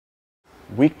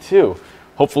Week 2.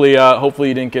 Hopefully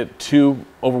you didn't get too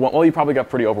overwhelmed. Well, you probably got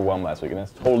pretty overwhelmed last week, and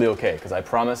that's totally okay, because I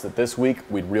promised that this week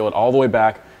we'd reel it all the way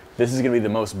back. This is going to be the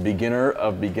most beginner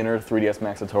of beginner 3ds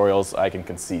Max tutorials I can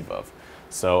conceive of.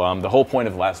 So the whole point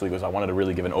of last week was I wanted to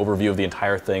really give an overview of the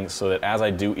entire thing so that as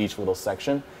I do each little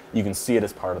section, you can see it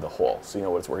as part of the whole, so you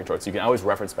know what it's working towards. So you can always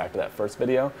reference back to that first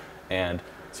video and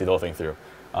see the whole thing through.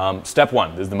 Step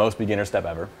 1, this is the most beginner step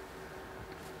ever.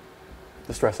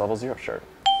 The stress level 0 shirt.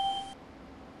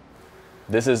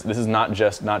 This is not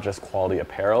just quality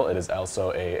apparel. It is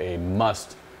also a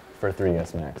must for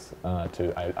 3ds Max.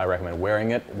 I recommend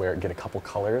wearing it. Get a couple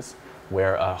colors.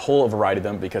 Wear a whole variety of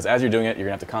them, because as you're doing it, you're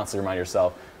gonna have to constantly remind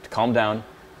yourself to calm down,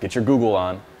 get your Google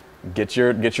on, get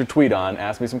your tweet on,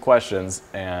 ask me some questions,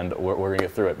 and we're gonna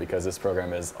get through it, because this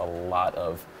program is a lot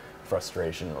of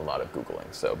frustration and a lot of Googling,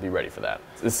 so be ready for that.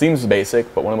 It seems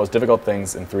basic, but one of the most difficult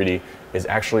things in 3D is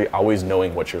actually always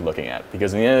knowing what you're looking at,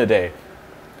 because at the end of the day,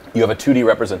 you have a 2D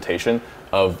representation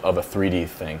of a 3D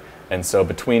thing. And so you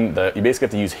basically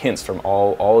have to use hints from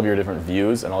all of your different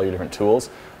views and all your different tools,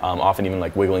 often even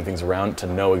like wiggling things around to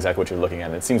know exactly what you're looking at.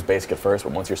 And it seems basic at first,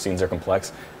 but once your scenes are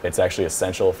complex, it's actually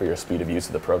essential for your speed of use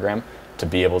of the program to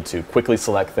be able to quickly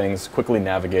select things, quickly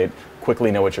navigate, quickly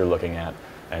know what you're looking at.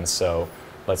 And so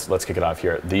let's kick it off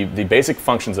here. The basic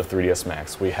functions of 3ds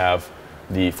Max, we have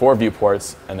the 4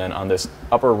 viewports, and then on this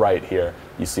upper right here,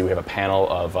 you see we have a panel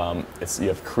of, you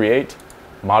have create,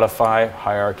 modify,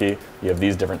 hierarchy, you have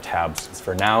these different tabs.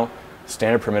 For now,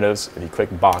 standard primitives, if you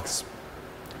click box,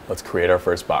 let's create our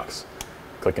first box.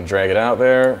 Click and drag it out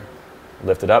there,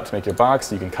 lift it up to make your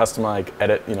box. You can customize,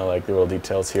 edit, like the little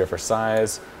details here for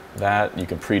size, that. You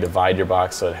can pre-divide your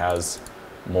box so it has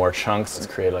more chunks.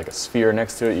 Let's create like a sphere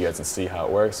next to it. You guys can see how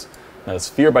it works. Now the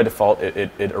sphere by default,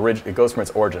 it goes from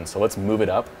its origin, so let's move it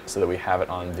up so that we have it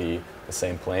on the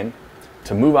same plane.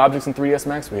 To move objects in 3ds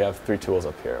Max, we have 3 tools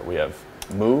up here. We have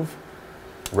move,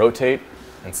 rotate,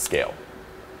 and scale.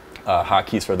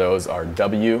 Hotkeys for those are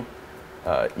W,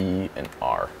 E, and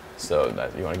R. So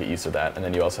that you want to get used to that. And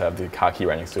then you also have the hotkey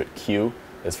right next to it. Q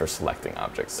is for selecting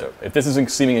objects. So if this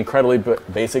is seeming incredibly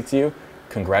basic to you,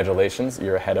 congratulations,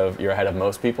 you're ahead of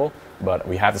most people. But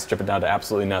we have to strip it down to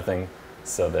absolutely nothing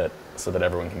so that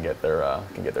everyone can get their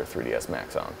 3ds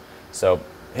Max on. So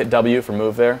hit W for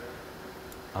move there.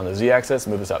 On the Z-axis,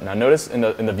 move this up. Now notice in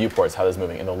the viewports how this is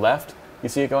moving. In the left, you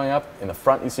see it going up. In the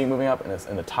front, you see it moving up. And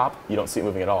in the top, you don't see it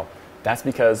moving at all. That's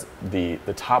because the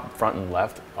top, front, and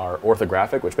left are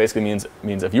orthographic, which basically means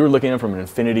if you were looking at it from an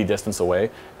infinity distance away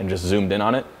and just zoomed in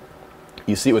on it,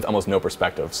 you see it with almost no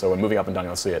perspective. So when moving up and down,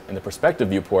 you'll see it. In the perspective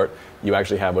viewport, you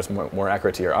actually have what's more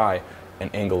accurate to your eye, an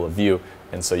angle of view,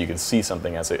 and so you can see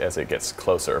something as it gets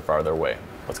closer or farther away.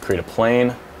 Let's create a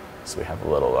plane. So we have a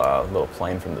little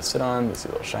plane for them to sit on. You see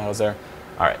little shadows there.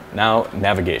 All right, now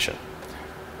navigation.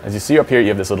 As you see up here, you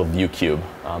have this little view cube.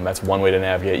 That's one way to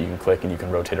navigate. You can click and you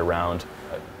can rotate around.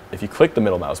 If you click the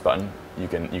middle mouse button, you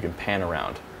can pan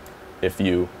around. If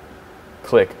you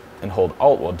click and hold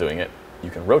Alt while doing it,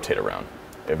 you can rotate around.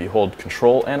 If you hold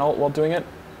Control and Alt while doing it,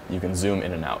 you can zoom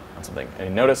in and out on something. And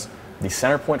you notice the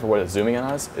center point for what it's zooming in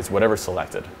on is whatever's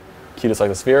selected. Q to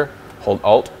select the sphere, hold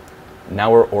Alt.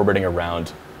 Now we're orbiting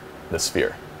around the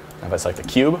sphere. Now if I select the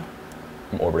cube,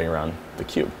 I'm orbiting around the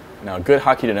cube. Now a good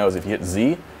hotkey to know is if you hit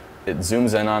Z, it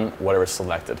zooms in on whatever's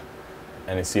selected.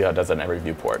 And you see how it does that in every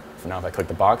viewport. So now if I click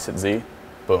the box, hit Z,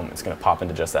 boom, it's going to pop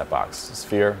into just that box.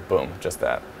 Sphere, boom, just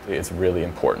that. It's really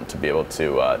important to be able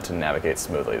to navigate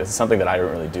smoothly. This is something that I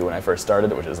didn't really do when I first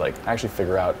started, which is like actually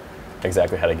figure out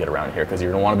exactly how to get around here, because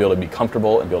you're going to want to be able to be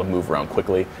comfortable and be able to move around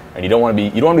quickly, and you don't want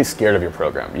to be scared of your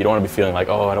program. You don't want to be feeling like,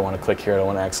 oh, I don't want to click here, I don't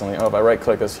want to accidentally, oh, if I right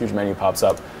click, this huge menu pops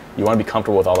up. You want to be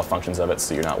comfortable with all the functions of it,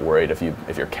 so you're not worried if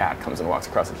your cat comes and walks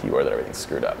across the keyboard that everything's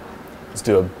screwed up. Let's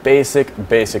do a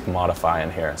basic modify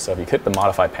in here. So if you hit the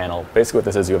modify panel, basically what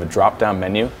this is, you have a drop down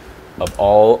menu of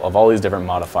all these different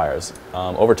modifiers.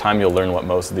 Over time you'll learn what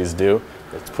most of these do.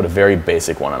 Let's put a very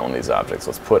basic one on one of these objects.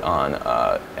 Let's put on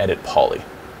edit poly.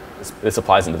 This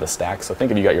applies into the stack. So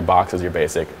think if you got your box as your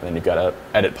basic, and then you've got a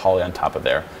edit poly on top of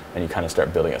there, and you kind of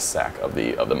start building a stack of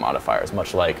the modifiers,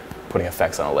 much like putting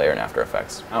effects on a layer in After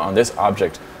Effects. Now on this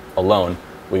object alone,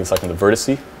 we can select in the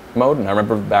Vertice mode. And I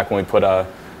remember back when we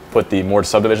put the more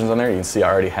subdivisions on there, you can see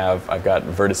I've got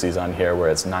vertices on here where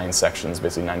it's 9 sections,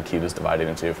 basically 9 cubes divided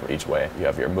into for each way. You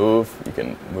have your move, you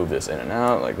can move this in and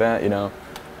out like that,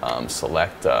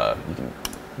 select, you can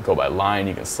go by line,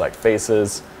 you can select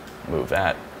faces, move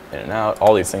that in and out.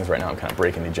 All these things right now, I'm kind of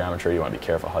breaking the geometry. You want to be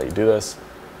careful how you do this,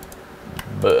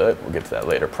 but we'll get to that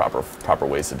later, proper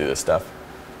ways to do this stuff.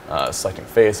 Selecting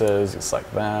faces, you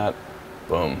select that,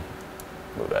 boom,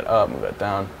 move that up, move that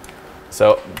down.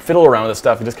 So fiddle around with this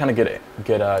stuff. You just kind of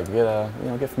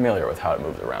get familiar with how it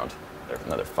moves around. There's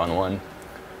another fun one.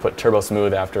 Put turbo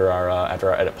smooth after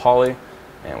our edit poly,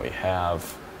 and we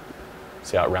have,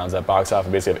 see how it rounds that box off.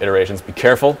 We basically have iterations. Be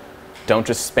careful. Don't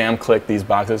just spam click these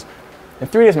boxes. In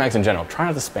 3ds Max in general, try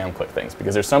not to spam click things,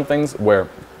 because there's some things where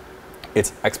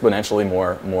it's exponentially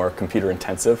more computer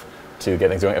intensive to get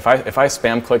things going. If I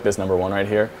spam click this number 1 right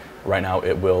here, right now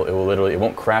it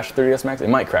won't crash 3ds Max. It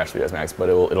might crash 3ds Max, but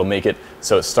it'll make it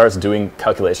so it starts doing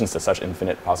calculations to such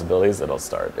infinite possibilities that it'll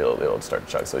start to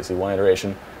chug. So you see 1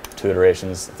 iteration, 2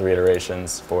 iterations, 3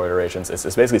 iterations, 4 iterations. It's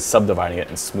basically subdividing it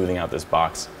and smoothing out this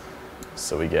box,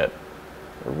 so we get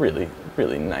a really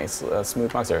nice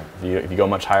smooth box there. If you go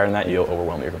much higher than that, you'll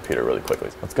overwhelm your computer really quickly.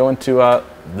 Let's go into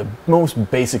the most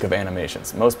basic of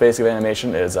animations. Most basic of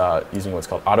animation is using what's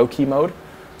called auto key mode.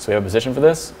 So we have a position for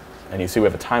this, and you see we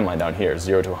have a timeline down here,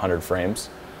 0 to 100 frames.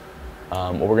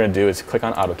 What we're going to do is click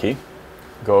on auto key,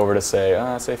 go over to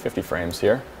say 50 frames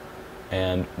here,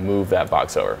 and move that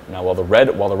box over. Now while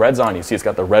the red's on, you see it's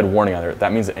got the red warning on there.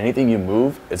 That means that anything you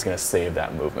move is going to save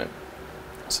that movement.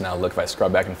 So now look, if I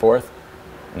scrub back and forth,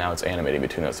 now it's animating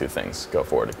between those two things. Go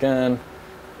forward again.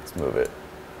 Let's move it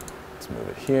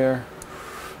here.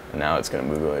 And now it's going to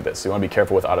move a little bit. So you want to be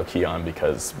careful with auto key on,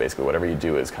 because basically whatever you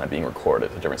do is kind of being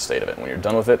recorded, a different state of it. When you're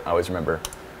done with it, always remember,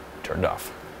 turn it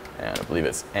off. And I believe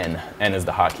it's N. N is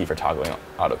the hotkey for toggling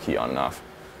auto key on and off.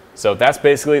 So that's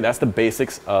the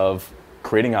basics of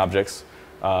creating objects.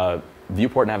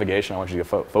 Viewport navigation, I want you to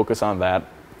focus on that.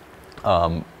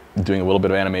 Doing a little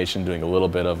bit of animation, doing a little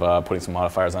bit of putting some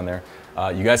modifiers on there.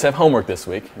 You guys have homework this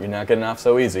week. You're not getting off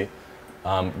so easy.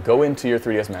 Go into your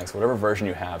 3ds Max, whatever version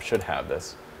you have should have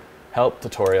this. Help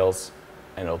tutorials,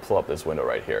 and it'll pull up this window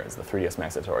right here. It's the 3ds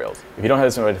Max tutorials. If you don't have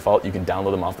this one by default, you can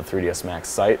download them off the 3ds Max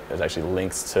site. There's actually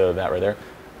links to that right there.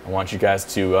 I want you guys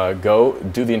to go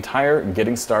do the entire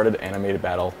getting started animated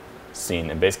battle scene.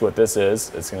 And basically what this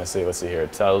is, it's going to say, let's see here,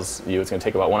 it tells you it's going to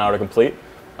take about 1 hour to complete.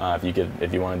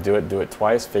 If you want to do it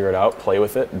twice, figure it out, play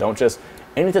with it. Don't just,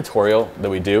 any tutorial that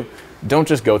we do, don't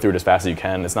just go through it as fast as you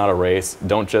can. It's not a race.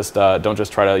 Don't just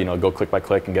try to go click by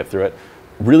click and get through it.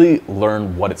 Really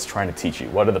learn what it's trying to teach you.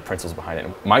 What are the principles behind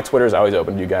it? My Twitter is always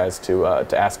open to you guys to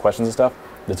ask questions and stuff.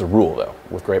 There's a rule though.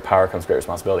 With great power comes great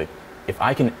responsibility. If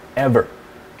I can ever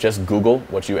just Google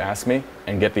what you ask me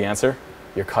and get the answer,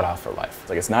 you're cut off for life.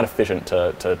 It's not efficient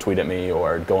to tweet at me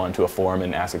or go onto a forum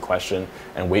and ask a question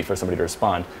and wait for somebody to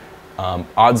respond.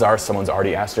 Odds are someone's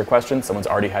already asked your question, someone's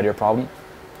already had your problem.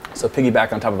 So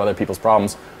piggyback on top of other people's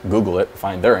problems, Google it,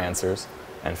 find their answers,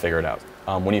 and figure it out.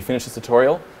 When you finish this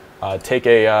tutorial, take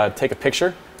a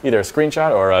picture, either a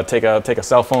screenshot or take a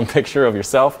cell phone picture of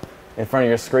yourself in front of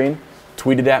your screen,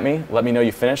 tweet it at me, let me know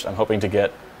you finished. I'm hoping to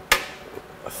get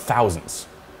thousands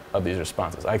of these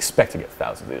responses. I expect to get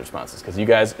thousands of these responses, because you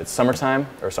guys, it's summertime,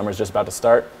 or summer's just about to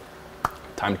start.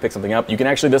 Time to pick something up. You can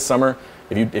actually this summer,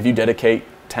 if you dedicate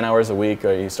 10 hours a week,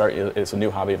 or it's a new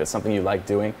hobby, if it's something you like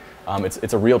doing,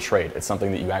 it's a real trade. It's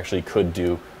something that you actually could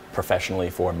do professionally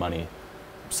for money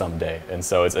someday. And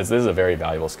so this is a very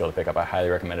valuable skill to pick up. I highly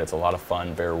recommend it. It's a lot of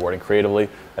fun, very rewarding creatively,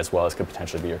 as well as could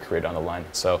potentially be your career down the line.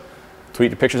 So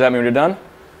tweet your pictures at me when you're done.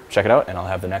 Check it out, and I'll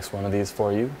have the next one of these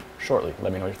for you shortly.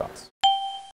 Let me know your thoughts.